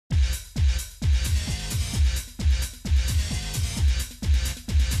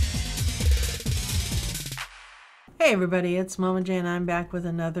Hey everybody, it's Mama J and I'm back with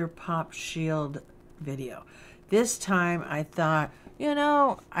another PopShield video. This time I thought,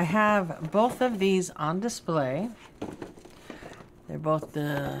 I have both of these on display. They're both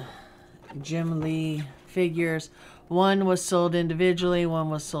the Jim Lee figures. One was sold individually, one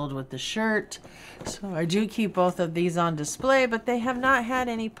was sold with the shirt. So I do keep both of these on display, but they have not had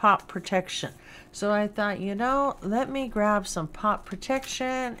any pop protection. So I thought, let me grab some pop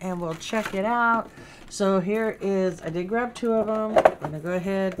protection and we'll check it out. So here is, I did grab two of them. I'm gonna go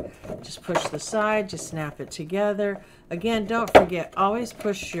ahead, just push the side, just snap it together. Again, don't forget, always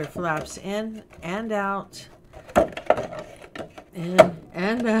push your flaps in and out. In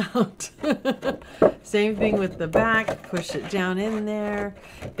and out. Same thing with the back, push it down in there.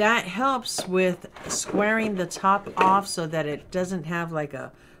 That helps with squaring the top off so that it doesn't have like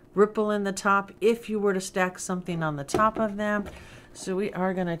a ripple in the top if you were to stack something on the top of them. So we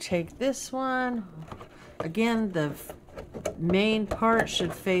are going to take this one. Again, the main part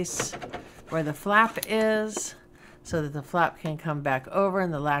should face where the flap is so that the flap can come back over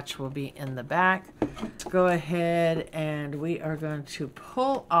and the latch will be in the back. Let's go ahead and we are going to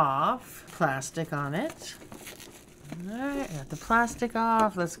pull off plastic on it. All right, got the plastic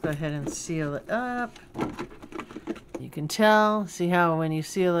off. Let's go ahead and seal it up. You can tell, see how when you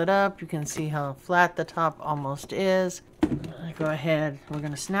seal it up, you can see how flat the top almost is. Go ahead, we're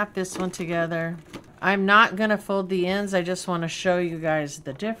going to snap this one together. I'm not going to fold the ends, I just want to show you guys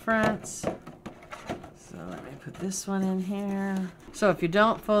the difference. So let me put this one in here. So if you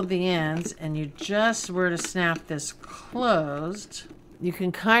don't fold the ends and you just were to snap this closed, you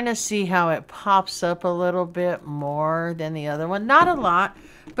can kind of see how it pops up a little bit more than the other one. Not a lot,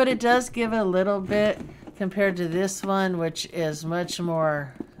 but it does give a little bit compared to this one, which is much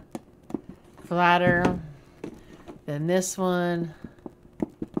more flatter than this one.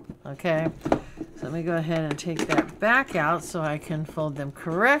 Okay, so let me go ahead and take that back out so I can fold them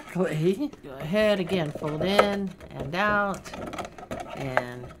correctly. Go ahead, again, fold in and out,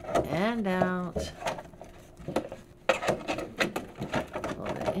 in and out.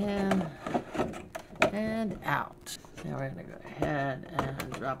 Fold it in and out. Now we're gonna go ahead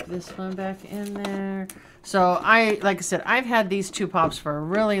and drop this one back in there. So like I said, I've had these two pops for a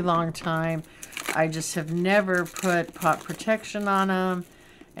really long time. I just have never put pop protection on them.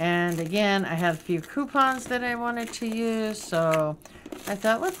 And again, I had a few coupons that I wanted to use. So I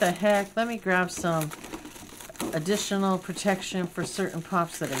thought, what the heck, let me grab some additional protection for certain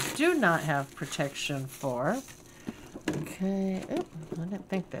pops that I do not have protection for. Okay, oop, I didn't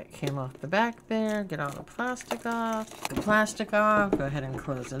think that came off the back there. Get all the plastic off. The plastic off, go ahead and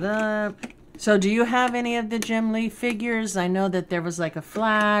close it up. So do you have any of the Jim Lee figures? I know that there was like a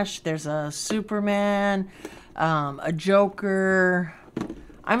Flash, there's a Superman, a Joker.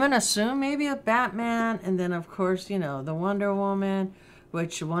 I'm going to assume maybe a Batman, and then of course, the Wonder Woman,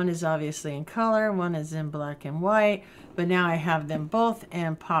 which one is obviously in color, one is in black and white, but now I have them both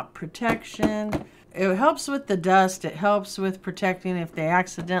in pop protection. It helps with the dust. It helps with protecting if they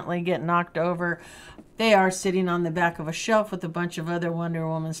accidentally get knocked over. They are sitting on the back of a shelf with a bunch of other Wonder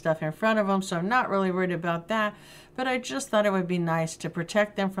Woman stuff in front of them, so I'm not really worried about that. But I just thought it would be nice to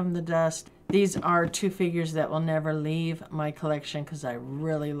protect them from the dust. These are two figures that will never leave my collection because I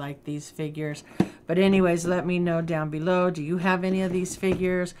really like these figures. But anyways, let me know down below. Do you have any of these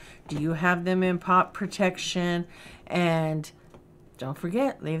figures? Do you have them in pop protection? And don't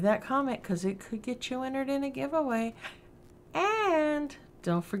forget, leave that comment because it could get you entered in a giveaway. And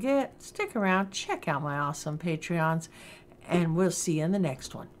don't forget, stick around, check out my awesome Patreons, and we'll see you in the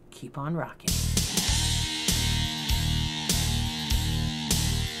next one. Keep on rocking.